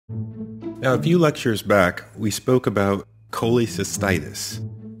Now, a few lectures back, we spoke about cholecystitis,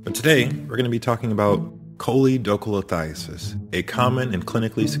 but today we're going to be talking about choledocholithiasis, a common and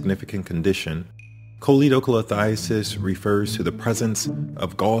clinically significant condition. Choledocholithiasis refers to the presence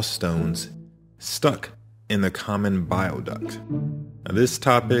of gallstones stuck in the common bile duct. Now, this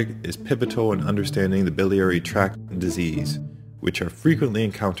topic is pivotal in understanding the biliary tract disease, which are frequently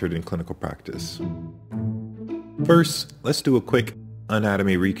encountered in clinical practice. First, let's do a quick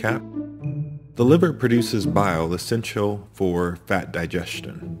anatomy recap. The liver produces bile essential for fat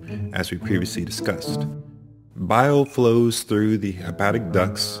digestion, as we previously discussed. Bile flows through the hepatic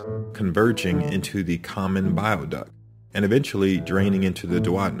ducts, converging into the common bile duct, and eventually draining into the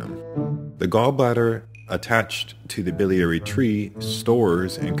duodenum. The gallbladder attached to the biliary tree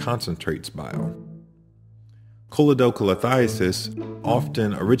stores and concentrates bile. Choledocholithiasis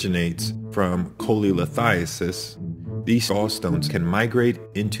often originates from cholelithiasis. These gallstones can migrate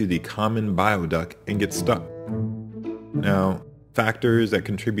into the common bile duct and get stuck. Now, factors that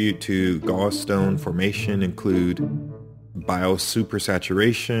contribute to gallstone formation include bile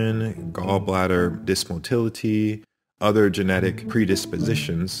supersaturation, gallbladder dysmotility, other genetic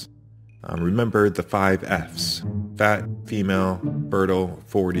predispositions. Remember the 5 F's: fat, female, fertile,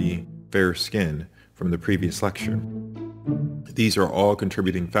 40, fair skin from the previous lecture. These are all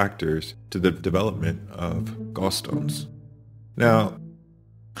contributing factors to the development of gallstones. Now,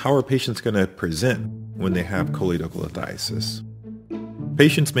 how are patients going to present when they have choledocholithiasis?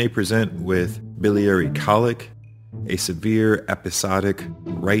 Patients may present with biliary colic, a severe episodic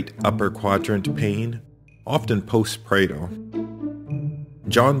right upper quadrant pain, often postpartum.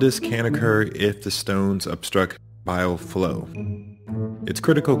 Jaundice can occur if the stones obstruct bile flow. It's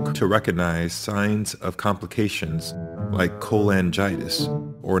critical to recognize signs of complications like cholangitis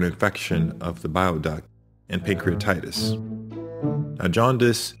or an infection of the bile duct and pancreatitis. Now,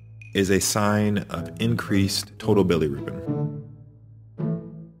 jaundice is a sign of increased total bilirubin.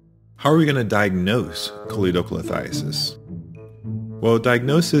 How are we going to diagnose choledocholithiasis? Well,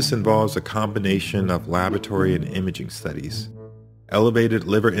 diagnosis involves a combination of laboratory and imaging studies. Elevated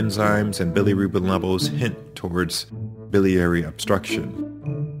liver enzymes and bilirubin levels hint towards biliary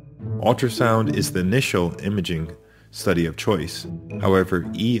obstruction. Ultrasound is the initial imaging study of choice. However,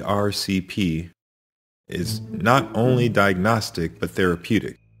 ERCP is not only diagnostic but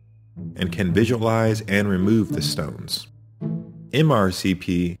therapeutic and can visualize and remove the stones.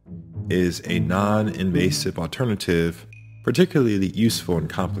 MRCP is a non-invasive alternative, particularly useful in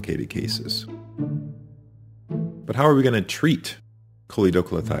complicated cases. But how are we going to treat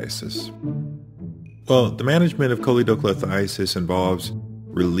choledocholithiasis? Well, the management of choledocholithiasis involves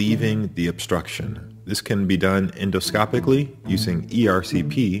relieving the obstruction. This can be done endoscopically using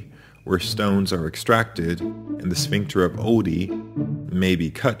ERCP, where stones are extracted and the sphincter of Oddi may be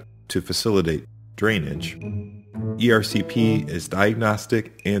cut to facilitate drainage. ERCP is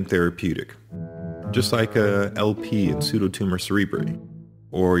diagnostic and therapeutic, just like a LP in pseudotumor cerebri,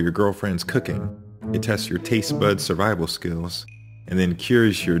 or your girlfriend's cooking. It tests your taste bud survival skills and then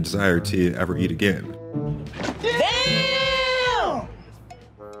cures your desire to ever eat again. Damn!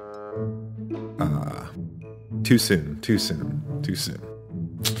 Too soon.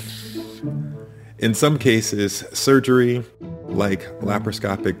 In some cases, surgery, like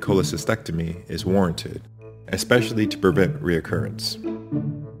laparoscopic cholecystectomy, is warranted, especially to prevent reoccurrence.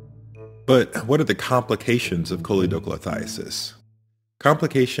 But what are the complications of choledocholithiasis?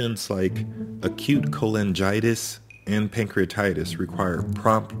 Complications like acute cholangitis and pancreatitis require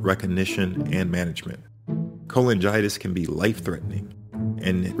prompt recognition and management. Cholangitis can be life-threatening,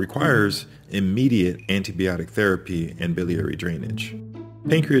 and it requires immediate antibiotic therapy and biliary drainage.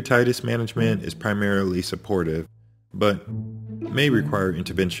 Pancreatitis management is primarily supportive, but may require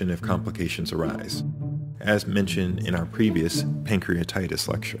intervention if complications arise, as mentioned in our previous pancreatitis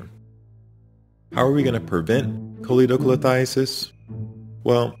lecture. How are we going to prevent choledocholithiasis?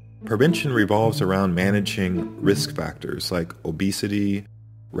 Well, prevention revolves around managing risk factors like obesity,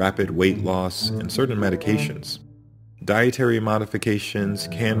 rapid weight loss, and certain medications. Dietary modifications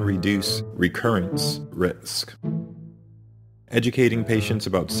can reduce recurrence risk. Educating patients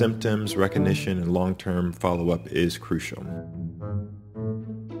about symptoms, recognition, and long-term follow-up is crucial.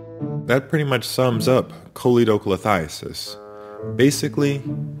 That pretty much sums up choledocholithiasis. Basically,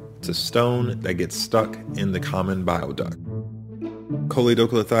 it's a stone that gets stuck in the common bile duct.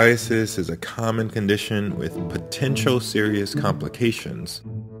 Choledocholithiasis is a common condition with potential serious complications.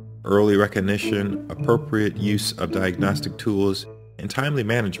 Early recognition, appropriate use of diagnostic tools, and timely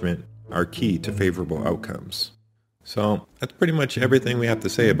management are key to favorable outcomes. So that's pretty much everything we have to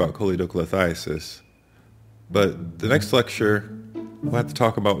say about choledocholithiasis. But the next lecture, we'll have to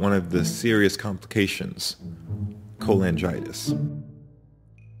talk about one of the serious complications, cholangitis.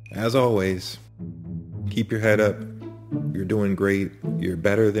 As always, keep your head up. You're doing great. You're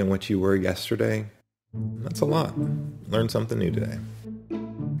better than what you were yesterday. That's a lot. Learn something new today.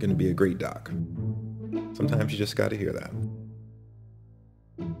 Gonna be a great doc. Sometimes you just gotta hear that.